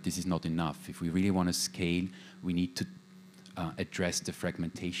that this is not enough. If we really want to scale, we need to address the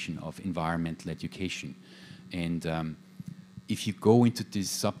fragmentation of environmental education. And if you go into this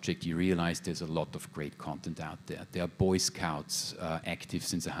subject, you realize there's a lot of great content out there. There are Boy Scouts active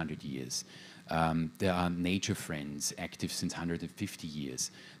since 100 years. There are nature friends active since 150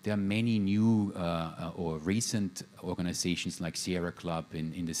 years. There are many new or recent organizations like Sierra Club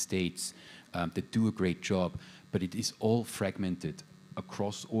in the States that do a great job, but it is all fragmented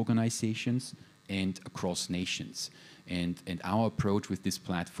across organizations and across nations. And our approach with this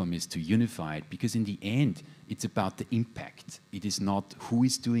platform is to unify it, because in the end, it's about the impact. It is not who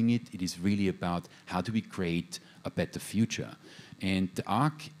is doing it, it is really about how do we create a better future. And the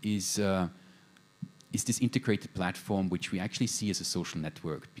ARC is this integrated platform which we actually see as a social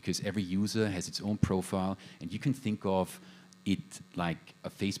network, because every user has its own profile, and you can think of it like a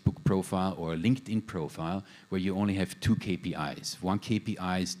Facebook profile or a LinkedIn profile where you only have 2 KPIs. One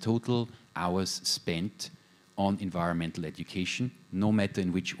KPI is total hours spent on environmental education, no matter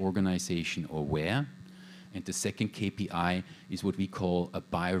in which organization or where. And the second KPI is what we call a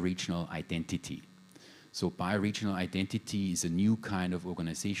bioregional identity. So bioregional identity is a new kind of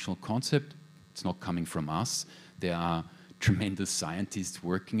organizational concept. It's not coming from us. There are tremendous scientists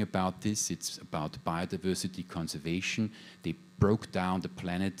working about this. It's about biodiversity conservation. They broke down the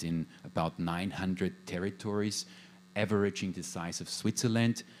planet in about 900 territories, averaging the size of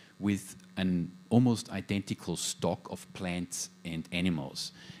Switzerland, with an almost identical stock of plants and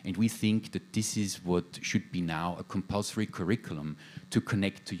animals. And we think that this is what should be now a compulsory curriculum to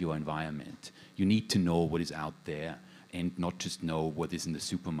connect to your environment. You need to know what is out there and not just know what is in the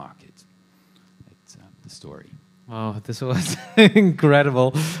supermarket. That's the story. Wow, this was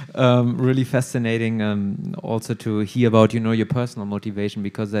incredible, really fascinating. Also to hear about, your personal motivation,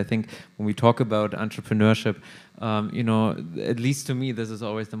 because I think when we talk about entrepreneurship, at least to me, this is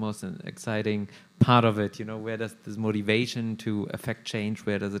always the most exciting part of it. Where does this motivation to affect change?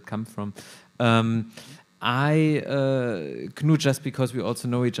 Where does it come from? Knut, just because we also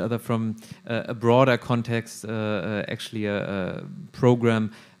know each other from a broader context, actually a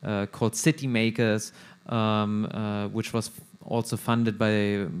program called City Makers. Which was also funded by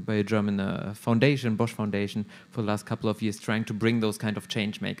a German foundation, Bosch Foundation, for the last couple of years, trying to bring those kind of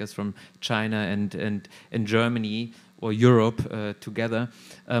change makers from China and Germany or Europe together.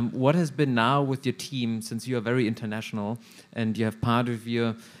 What has been now with your team, since you are very international and you have part of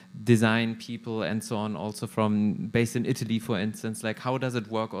your design people and so on also based in Italy, for instance, like how does it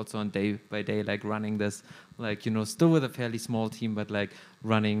work also on day by day, like running this, like, still with a fairly small team, but like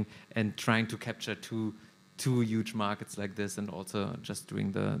running and trying to capture two huge markets like this, and also just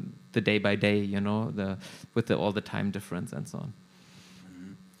doing the day by day, with all the time difference and so on.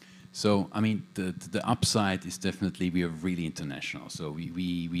 So, I mean, the upside is definitely we are really international. So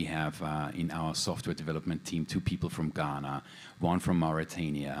we have in our software development team 2 people from Ghana, 1 from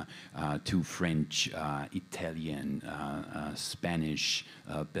Mauritania, 2 French, Italian, Spanish,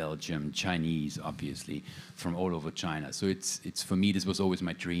 Belgium, Chinese, obviously, from all over China. So it's for me, this was always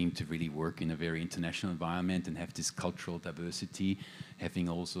my dream to really work in a very international environment and have this cultural diversity, having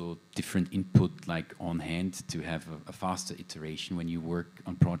also different input like on hand to have a faster iteration when you work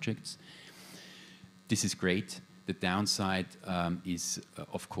on projects. This is great. The downside is,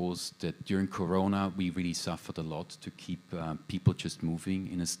 of course, that during Corona, we really suffered a lot to keep people just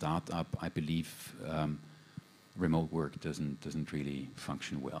moving. In a startup, I believe remote work doesn't really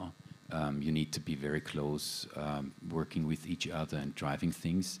function well. You need to be very close, working with each other and driving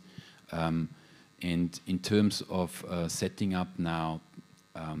things. And in terms of setting up now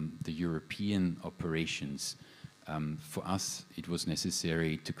the European operations, for us, it was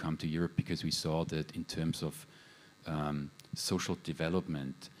necessary to come to Europe because we saw that in terms of social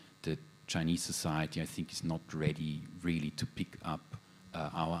development, the Chinese society, I think, is not ready really to pick up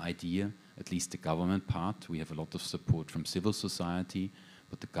our idea, at least the government part. We have a lot of support from civil society,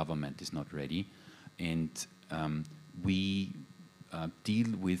 but the government is not ready. And we deal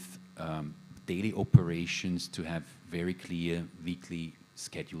with daily operations to have very clear weekly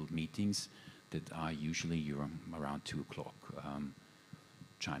scheduled meetings that are usually around 2 o'clock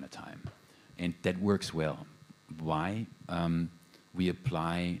China time. And that works well. Why? We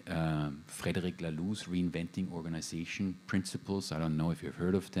apply Frédéric Laloux's reinventing organization principles. I don't know if you've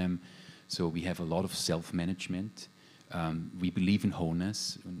heard of them. So we have a lot of self-management. We believe in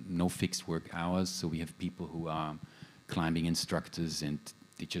wholeness, no fixed work hours. So we have people who are climbing instructors and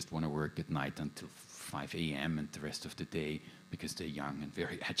they just want to work at night until 5 a.m. and the rest of the day, because they're young and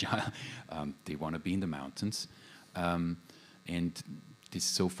very agile, they want to be in the mountains. And this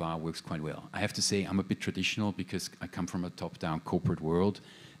so far works quite well. I have to say I'm a bit traditional because I come from a top-down corporate world.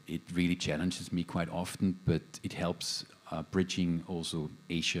 It really challenges me quite often, but it helps bridging also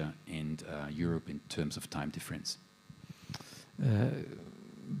Asia and Europe in terms of time difference.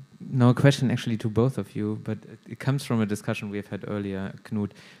 No, a question actually to both of you, but it comes from a discussion we have had earlier,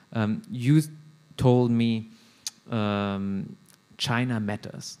 Knut. You told me China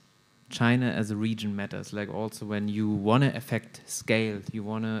matters. China as a region matters. Like also when you want to affect scale, you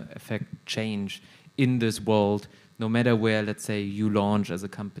want to affect change in this world, no matter where, let's say, you launch as a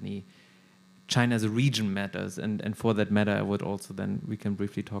company, China as a region matters. And for that matter, I would also then, we can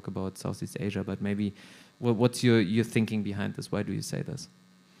briefly talk about Southeast Asia, but maybe what's your thinking behind this? Why do you say this?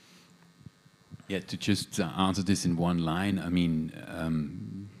 Yeah, to just answer this in one line, I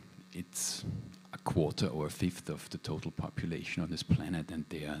mean, it's a quarter or a fifth of the total population on this planet, and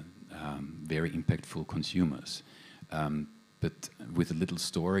they are very impactful consumers. But with a little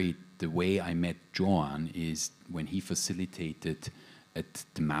story, the way I met Joan is when he facilitated at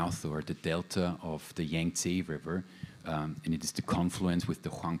the mouth or the delta of the Yangtze River, and it is the confluence with the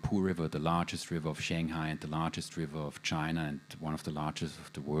Huangpu River, the largest river of Shanghai and the largest river of China and one of the largest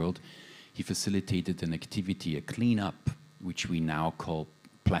of the world. He facilitated an activity, a cleanup, which we now call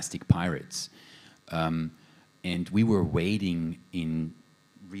plastic pirates. And we were wading in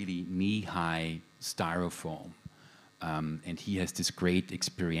really knee-high styrofoam. And he has this great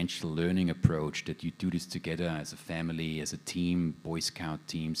experiential learning approach that you do this together as a family, as a team, Boy Scout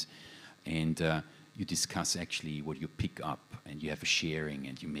teams, and you discuss actually what you pick up, and you have a sharing,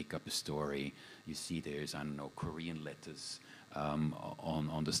 and you make up a story. You see there's, I don't know, Korean letters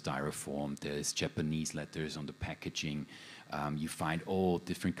on the styrofoam, there's Japanese letters on the packaging. You find all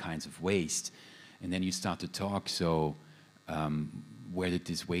different kinds of waste, and then you start to talk, so where did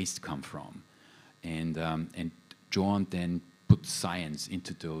this waste come from? And John then put science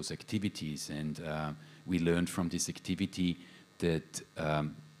into those activities, and we learned from this activity that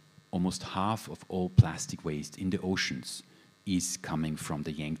almost half of all plastic waste in the oceans is coming from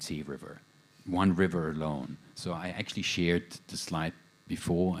the Yangtze River, one river alone. So I actually shared the slide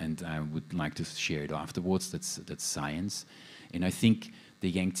before, and I would like to share it afterwards. That's science. And I think the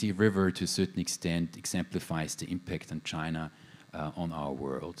Yangtze River, to a certain extent, exemplifies the impact on China on our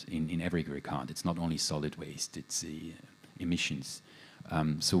world in every regard. It's not only solid waste, it's emissions.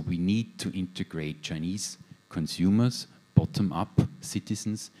 So we need to integrate Chinese consumers, bottom-up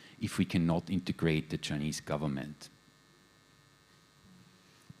citizens, if we cannot integrate the Chinese government.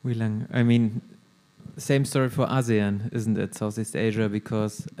 Leng, I mean, same story for ASEAN, isn't it? Southeast Asia,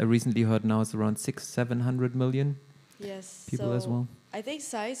 because I recently heard now it's around 600-700 million people so as well. I think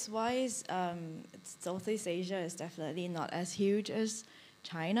size-wise, Southeast Asia is definitely not as huge as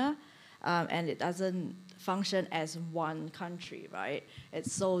China, and it doesn't function as one country, right?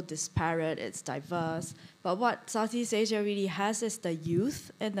 It's so disparate, it's diverse. But what Southeast Asia really has is the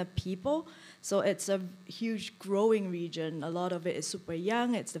youth and the people. So it's a huge growing region. A lot of it is super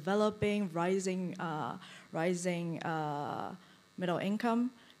young, it's developing, rising middle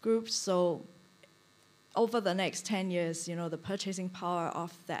income groups. So over the next 10 years, you know, the purchasing power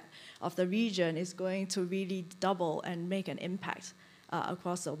of the region is going to really double and make an impact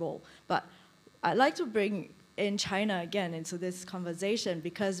across the world. But I'd like to bring in China again into this conversation,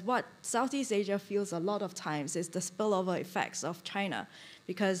 because what Southeast Asia feels a lot of times is the spillover effects of China.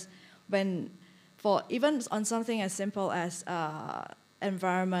 Because even on something as simple as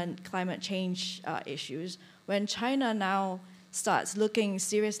environment, climate change issues, when China now starts looking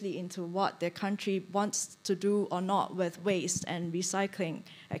seriously into what their country wants to do or not with waste and recycling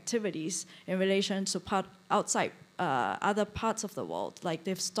activities in relation to outside other parts of the world, like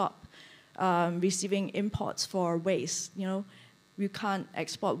they've stopped receiving imports for waste. You know, we can't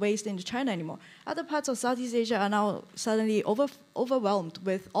export waste into China anymore. Other parts of Southeast Asia are now suddenly overwhelmed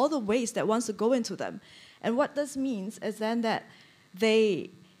with all the waste that wants to go into them. And what this means is then that they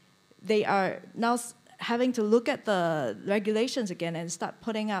are now having to look at the regulations again and start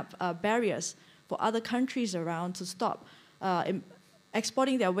putting up barriers for other countries around to stop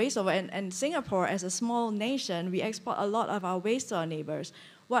exporting their waste over. And Singapore, as a small nation, we export a lot of our waste to our neighbors.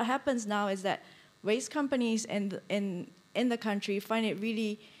 What happens now is that waste companies in the country find it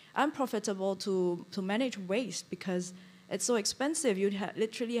really unprofitable to manage waste because it's so expensive. You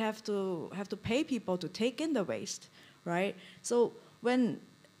literally have to pay people to take in the waste, right? So when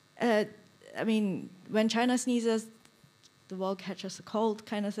China sneezes, the world catches a cold,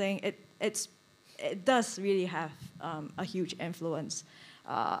 kind of thing. It does really have a huge influence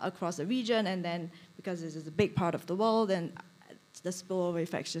across the region, and then because this is a big part of the world, and the spillover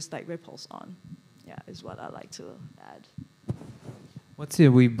effects just like ripples on. Yeah, is what I like to add.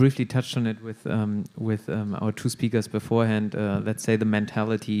 We briefly touched on it with our two speakers beforehand. Let's say the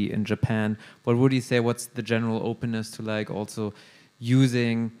mentality in Japan. What would you say? What's the general openness to like also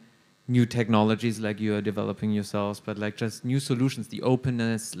using new technologies like you are developing yourselves, but like just new solutions? The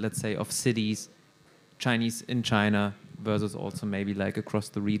openness, let's say, of cities, Chinese in China versus also maybe like across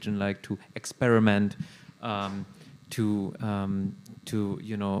the region, like to experiment, to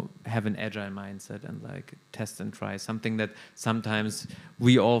have an agile mindset and like test and try, something that sometimes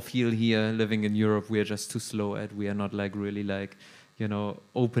we all feel here living in Europe we are just too slow at. We are not like really like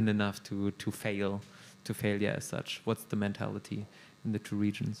open enough to failure as such. What's the mentality in the two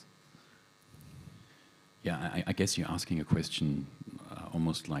regions? Yeah, I guess you're asking a question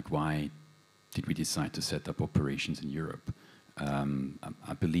almost like, why did we decide to set up operations in Europe?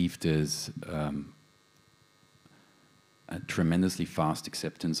 I believe there's a tremendously fast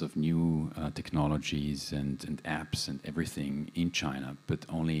acceptance of new technologies and apps and everything in China, but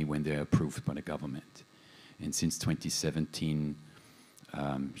only when they're approved by the government. And since 2017,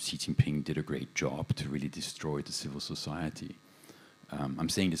 Xi Jinping did a great job to really destroy the civil society. I'm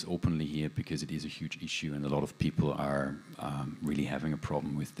saying this openly here because it is a huge issue and a lot of people are really having a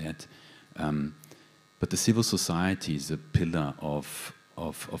problem with that. But the civil society is a pillar of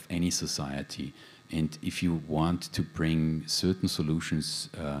any society. And if you want to bring certain solutions,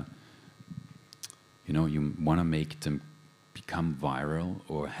 you want to make them become viral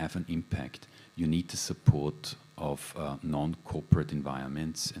or have an impact, you need the support of non-corporate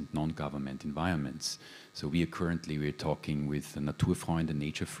environments and non-government environments. So we're talking with Naturfreunde,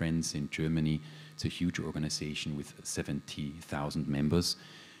 Nature Friends in Germany. It's a huge organization with 70,000 members.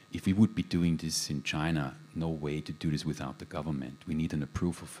 If we would be doing this in China, no way to do this without the government. We need an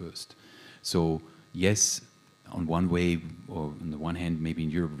approval first. So yes, on one way, or on the one hand, maybe in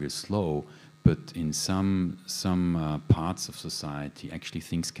Europe we're slow, but in some parts of society, actually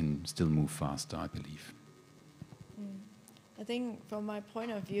things can still move faster, I believe. I think from my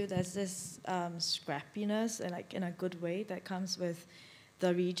point of view, there's this scrappiness, and like in a good way, that comes with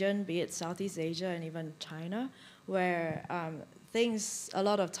the region, be it Southeast Asia and even China, where things a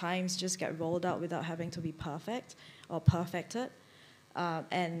lot of times just get rolled out without having to be perfect or perfected,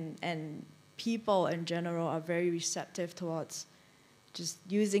 and people in general are very receptive towards just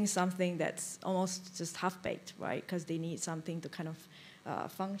using something that's almost just half-baked, right? Because they need something to kind of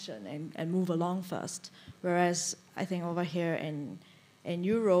function and move along first. Whereas I think over here in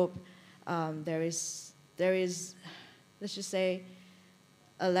Europe, there is, let's just say,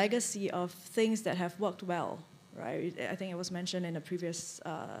 a legacy of things that have worked well, right? I think it was mentioned in a previous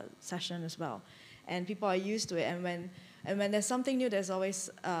session as well. And people are used to it. And And when there's something new, there's always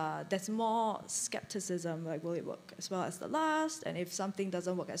there's more skepticism, like, will it work as well as the last? And if something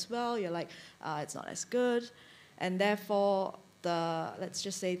doesn't work as well, you're like, it's not as good. And therefore, let's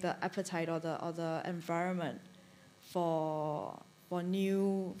just say the appetite or the environment for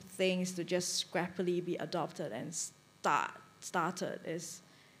new things to just scrappily be adopted and started is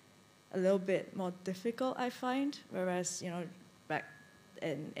a little bit more difficult, I find. Whereas, back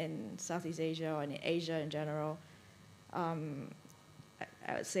in Southeast Asia or in Asia in general, I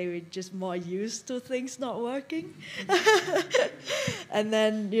would say we're just more used to things not working. And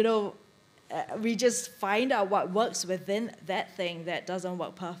then, we just find out what works within that thing that doesn't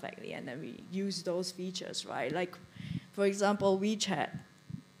work perfectly, and then we use those features, right? Like, for example, WeChat.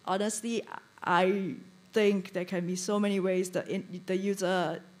 Honestly, I think there can be so many ways that the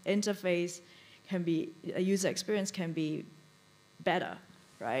user interface a user experience can be better,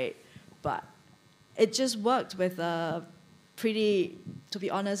 right? But it just worked with a pretty, to be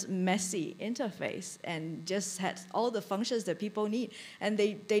honest, messy interface, and just had all the functions that people need. And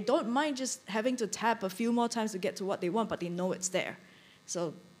they don't mind just having to tap a few more times to get to what they want, but they know it's there.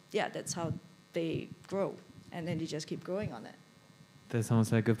 So yeah, that's how they grow. And then they just keep growing on it. That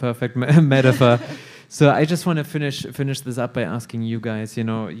sounds like a perfect metaphor. So I just want to finish this up by asking you guys,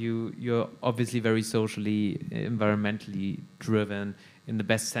 you're obviously very socially, environmentally driven in the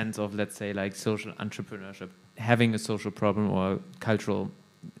best sense of, let's say, like social entrepreneurship, having a social problem or a cultural,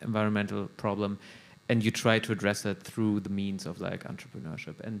 environmental problem, and you try to address that through the means of like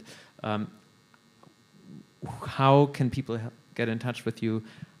entrepreneurship. And how can people get in touch with you?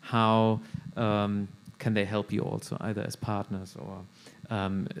 How can they help you also, either as partners or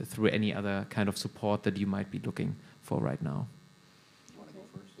through any other kind of support that you might be looking for right now? You want to go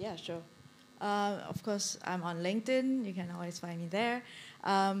first? Yeah, sure. Of course, I'm on LinkedIn. You can always find me there.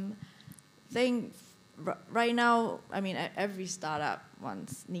 Right now, I mean, every startup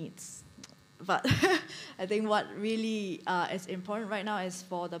needs, but I think what really is important right now is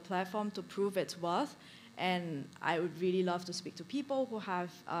for the platform to prove its worth. And I would really love to speak to people who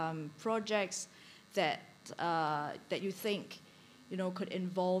have projects that you think could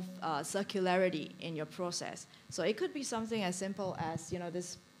involve circularity in your process. So it could be something as simple as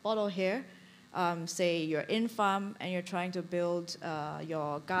this bottle here. Say you're Infarm and you're trying to build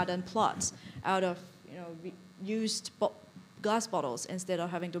your garden plots out of used glass bottles instead of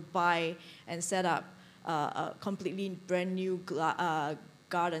having to buy and set up a completely brand new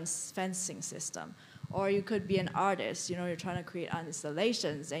garden fencing system. Or you could be an artist, you're trying to create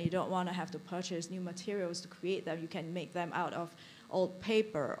installations and you don't want to have to purchase new materials to create them. You can make them out of old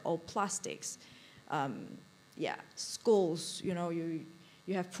paper, old plastics. Schools,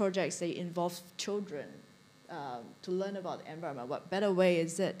 you have projects that involve children to learn about the environment. What better way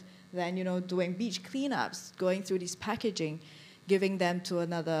is it than doing beach cleanups, going through this packaging, giving them to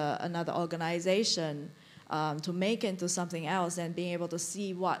another organization to make into something else, and being able to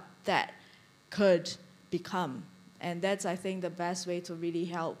see what that could become. And that's, I think, the best way to really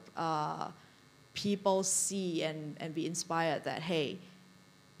help people see and be inspired that, hey,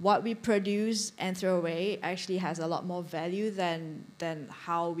 what we produce and throw away actually has a lot more value than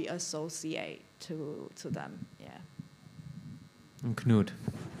how we associate to them. Yeah. And Knut.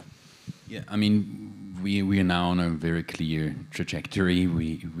 Yeah, I mean, we are now on a very clear trajectory.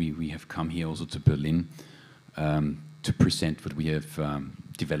 We have come here also to Berlin to present what we have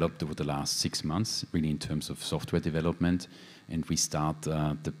developed over the last 6 months, really in terms of software development. And we start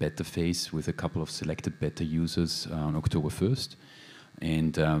the beta phase with a couple of selected beta users on October 1st.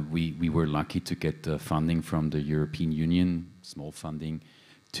 And we were lucky to get funding from the European Union, small funding,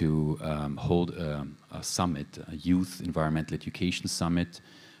 to hold a summit, a youth environmental education summit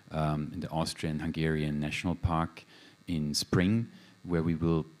in the Austrian-Hungarian National Park in spring, where we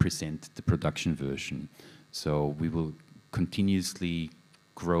will present the production version. So we will continuously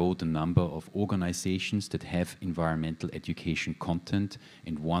grow the number of organizations that have environmental education content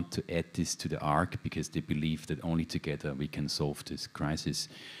and want to add this to the ARC because they believe that only together we can solve this crisis.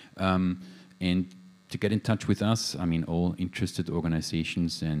 And to get in touch with us, I mean, all interested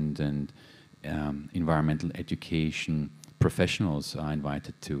organizations and environmental education professionals are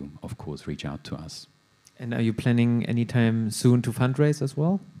invited to, of course, reach out to us. And are you planning anytime soon to fundraise as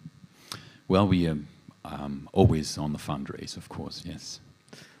well? Well, we are always on the fundraise, of course, yes.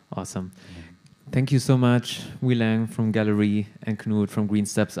 Awesome. Thank you so much, Leng from GallerRe and Knut from Green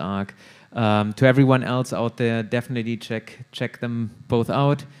Steps ARC. To everyone else out there, definitely check them both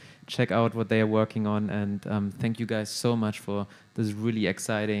out. Check out what they are working on. And thank you guys so much for this really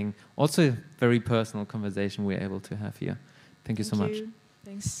exciting, also very personal conversation we're able to have here. Thank you so much.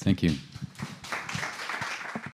 Thanks. Thank you.